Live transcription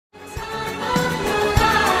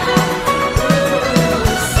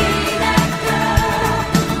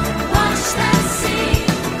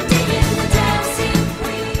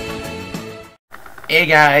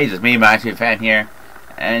guys, it's me, Max&RubyFan here,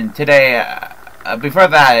 and today, before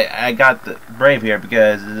that, I got the Brave here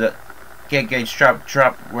because it can't get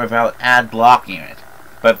dropped without ad blocking it.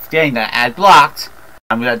 But getting that ad blocked,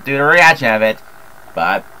 I'm gonna do the reaction of it.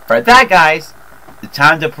 But for that, guys, the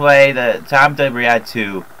time to react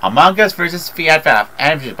to Among Us vs. FNAF,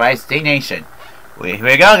 animated by State Nation. Here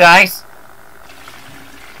we go, guys.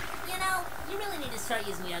 You know, you really need to start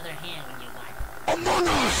using the other hand when you want.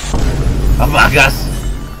 Among Us.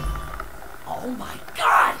 Oh my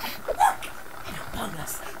God! Look, an Among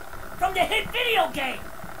Us from the hit video game.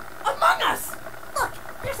 Among Us. Look,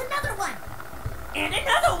 there's another one. And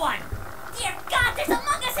another one! Dear God, there's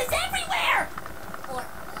Among Us's everywhere! Or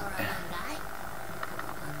a guy?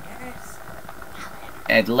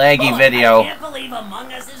 And laggy video. I can't believe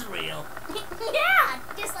Among Us is real. Yeah,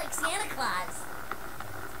 just like Santa Claus.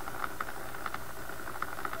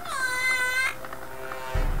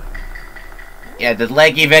 Yeah, the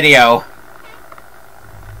laggy video.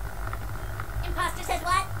 Imposter says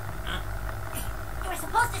what? You were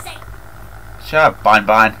supposed to say... Shut up,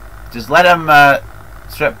 Bon. Just let him,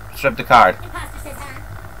 strip the card. Imposter says huh?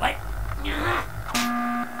 What?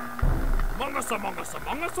 Among Us, Among Us,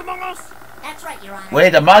 Among Us, Among Us? That's right, Your Honor.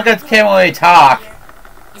 Wait, Among Us came when we talk.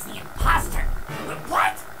 Is the imposter. The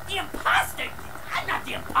what? The imposter? I'm not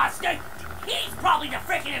the imposter. He's probably the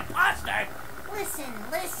freaking imposter. Listen,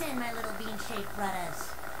 my little bean-shaped brothers.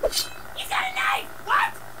 He's got a knife!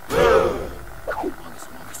 What?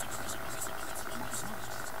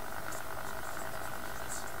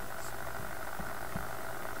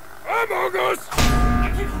 Among Us!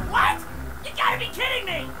 What? You gotta be kidding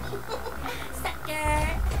me!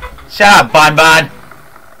 Sucker! Shut up, Bon.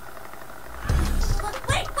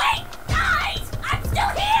 Wait! Guys! I'm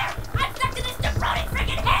still here! I'm stuck to this jabroni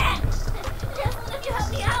friggin' hand! Just one of you help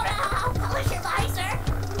me out, I'll polish your visor!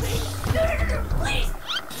 Please!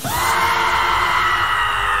 Ah!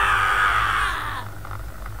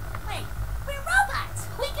 Wait, we're robots!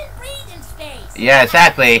 We can breathe in space! Yeah,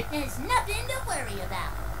 exactly. There's nothing to worry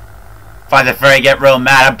about. Find the Freddy get real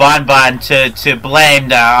mad at Bon to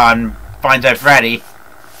blame on Find Out Freddy.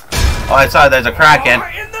 Oh, I saw there's a Kraken.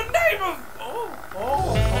 In the name of...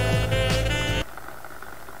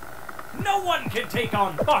 No one can take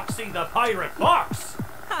on Foxy the Pirate Fox!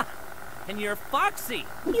 Ha! And you're Foxy!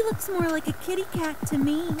 He looks more like a kitty cat to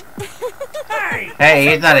me. Hey! Hey,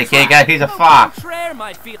 he's not a kitty cat, he's a fox. Contraire,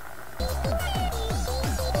 my feel.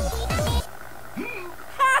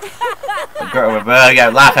 Girl, we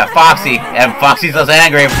gotta laugh at Foxy, and Foxy's less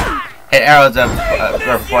angry. Hit arrows of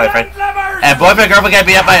girlfriend boyfriend. And boyfriend and girlfriend get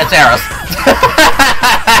beat up by his arrows.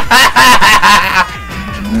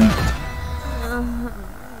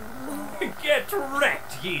 Get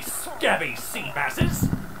wrecked, ye scabby sea basses!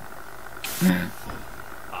 It's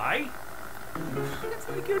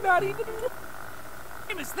like you're not even... What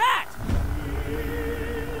name is that?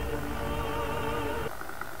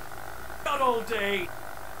 Good old day!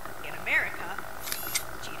 In America,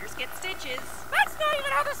 cheaters get stitches. That's not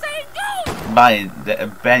even how the saying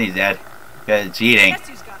goes! Benny's dead. Because cheating. Guess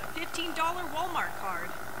who's got a $15 Walmart card?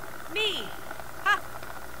 Me. Ha!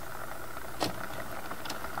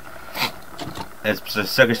 It's the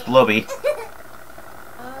Sugar Splooby.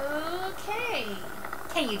 Okay.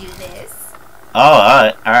 Can you do this?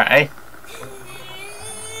 Oh, alright.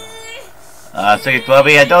 Sugar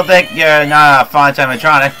Splooby, I don't think you're not a fun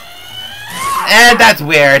animatronic. And that's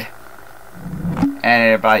weird. And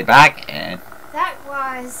everybody back, and... That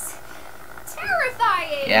was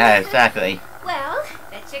terrifying. Yeah, exactly. Well,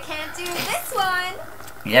 bet you can't do this one.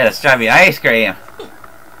 Yeah, that's trying to be ice cream.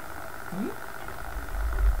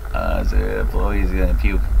 So Chloe's gonna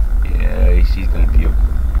puke. Yeah, she's gonna puke.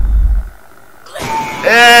 Ew!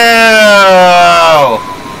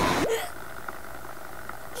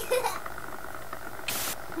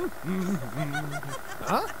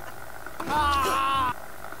 Huh?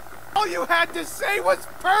 All you had to say was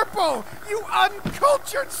purple, you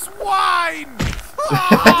uncultured swine!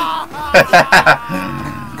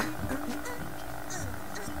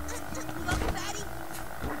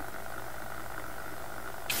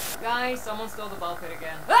 Guys, someone stole the ball pit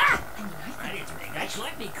again. I didn't think that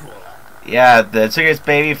would be cool. Yeah, the Sugar's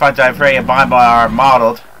baby, Fun Time Freddy, and Bon are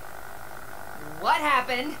modeled. What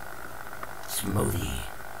happened? Smoothie.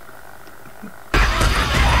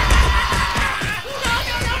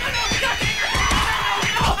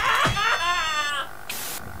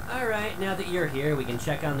 Alright, now that you're here, we can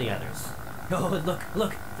check on the others. Oh,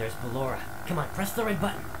 look, there's Ballora. Come on, press the red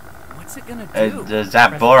button. What's it gonna do? The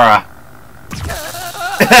Zapbora.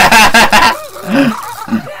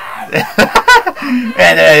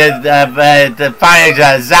 And the fire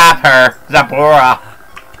zap her, Zapbora.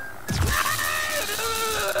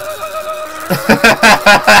 Wait,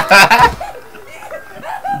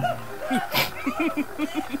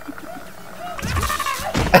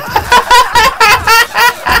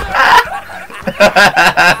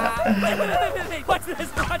 watch this,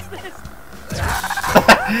 watch this.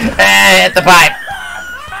 Hey, hit the pipe.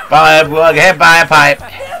 We'll get hit by a pipe.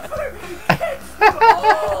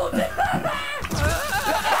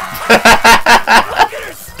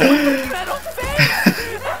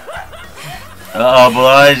 Oh,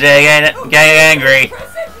 boys, they're getting angry.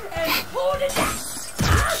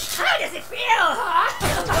 How does it feel, huh?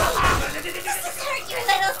 This hurt your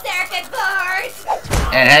little circuit board.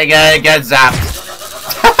 And hey, get zapped.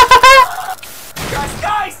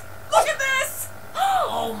 Guys, look at this!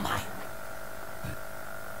 Oh my!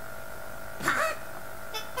 Huh?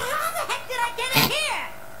 How the heck did I get in here?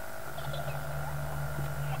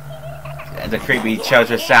 And the creepy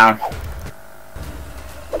choser sound.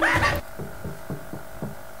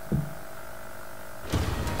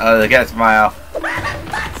 Oh, look at that smile.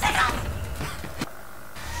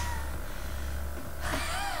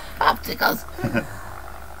 Popsicles.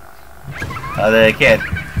 Oh, the kid.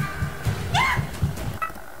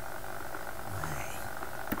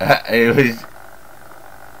 It was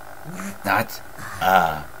not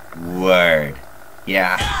a word.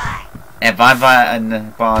 Yeah. And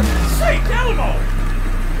Bond. Say Elmo!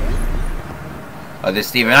 Oh, there's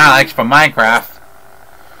Steven Alex from Minecraft.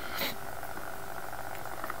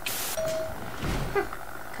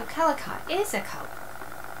 Coquelicot is a coat.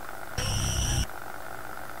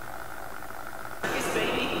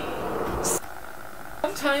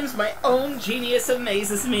 Sometimes my own genius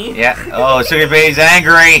amazes me. Yeah. Oh, Sugar Baby's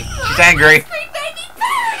angry. She's angry. Sweet baby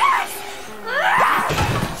paradise!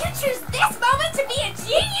 You choose this moment to be a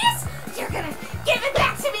genius? You're gonna give it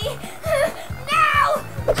back to me now!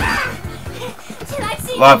 Till I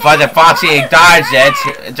see Well, Father Foxy dodged it.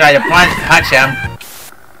 Tried to punch him.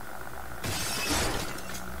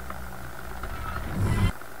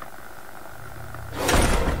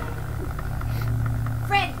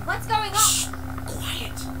 Fred, what's going on? Shh!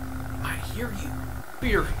 Quiet! I hear you.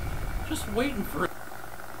 Beer. Just waiting for it.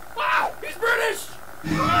 Wow! He's British!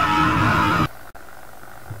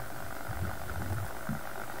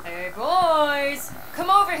 Hey, boys!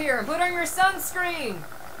 Come over here and put on your sunscreen!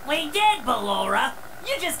 We did, Ballora.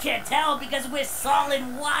 You just can't tell because we're solid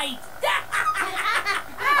white.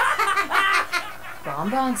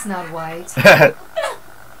 Bonbon's not white.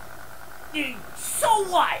 So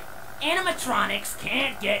what? Animatronics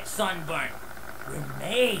can't get sunburned. We're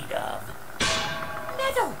made of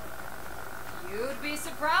metal. You'd be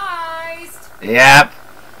surprised. Yep.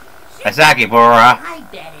 Asaki Bora. I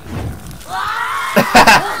bet it.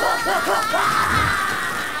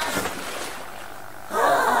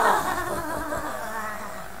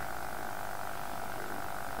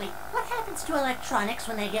 Wait, what happens to electronics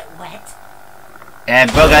when they get wet?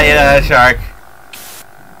 And Bill got eaten by a shark.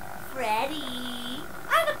 Freddy.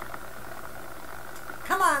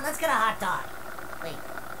 Come on, let's get a hot dog. Wait,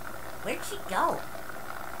 where'd she go?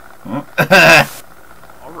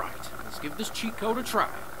 Alright, let's give this cheat code a try.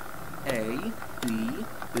 A, B,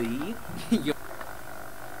 B, yo.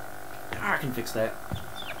 I can fix that.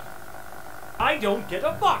 I don't get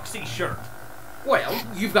a Foxy shirt. Well,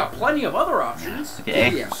 you've got plenty of other options. Okay.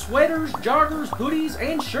 We have sweaters, joggers, hoodies,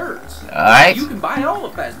 and shirts. Alright. You can buy all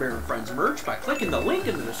of Fazbear and Friends merch by clicking the link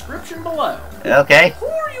in the description below. Okay. Who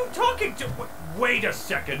are you talking to? Wait a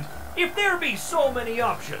second. If there be so many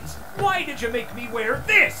options, why did you make me wear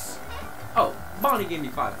this? Oh, Bonnie gave me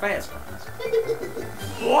 5 Fazbears.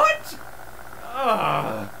 What?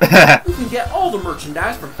 You can get all the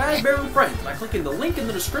merchandise from Fazbear and Friends by clicking the link in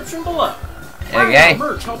the description below. Okay. Our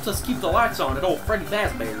merch helps us keep the lights on at old Freddy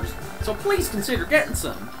Fazbear's, so please consider getting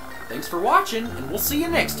some. Thanks for watching, and we'll see you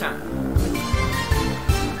next time.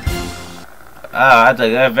 Oh, that's a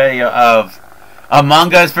good video of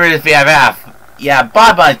Among Us vs. FNAF. Yeah,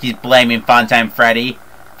 Bob keeps blaming Funtime Freddy,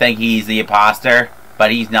 think he's the imposter, but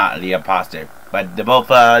he's not the imposter. But they both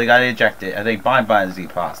got ejected. I think Bon is the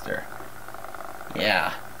imposter.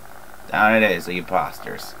 Yeah, down it is, the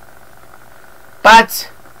imposters. But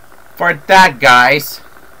for that, guys,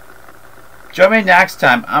 join me next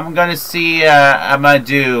time. I'm gonna see. I'm gonna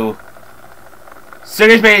do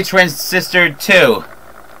Sugar's Baby Twin Sister 2,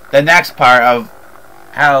 the next part of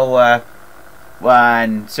how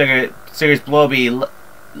when Sugar's Blobby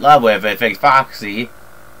love with it, fake Foxy.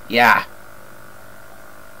 Yeah.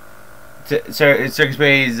 Sugar's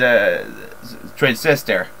Baby's twin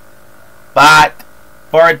sister. But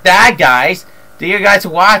for that, guys, thank you guys for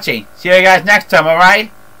watching. See you guys next time,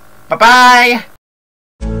 alright? Bye-bye!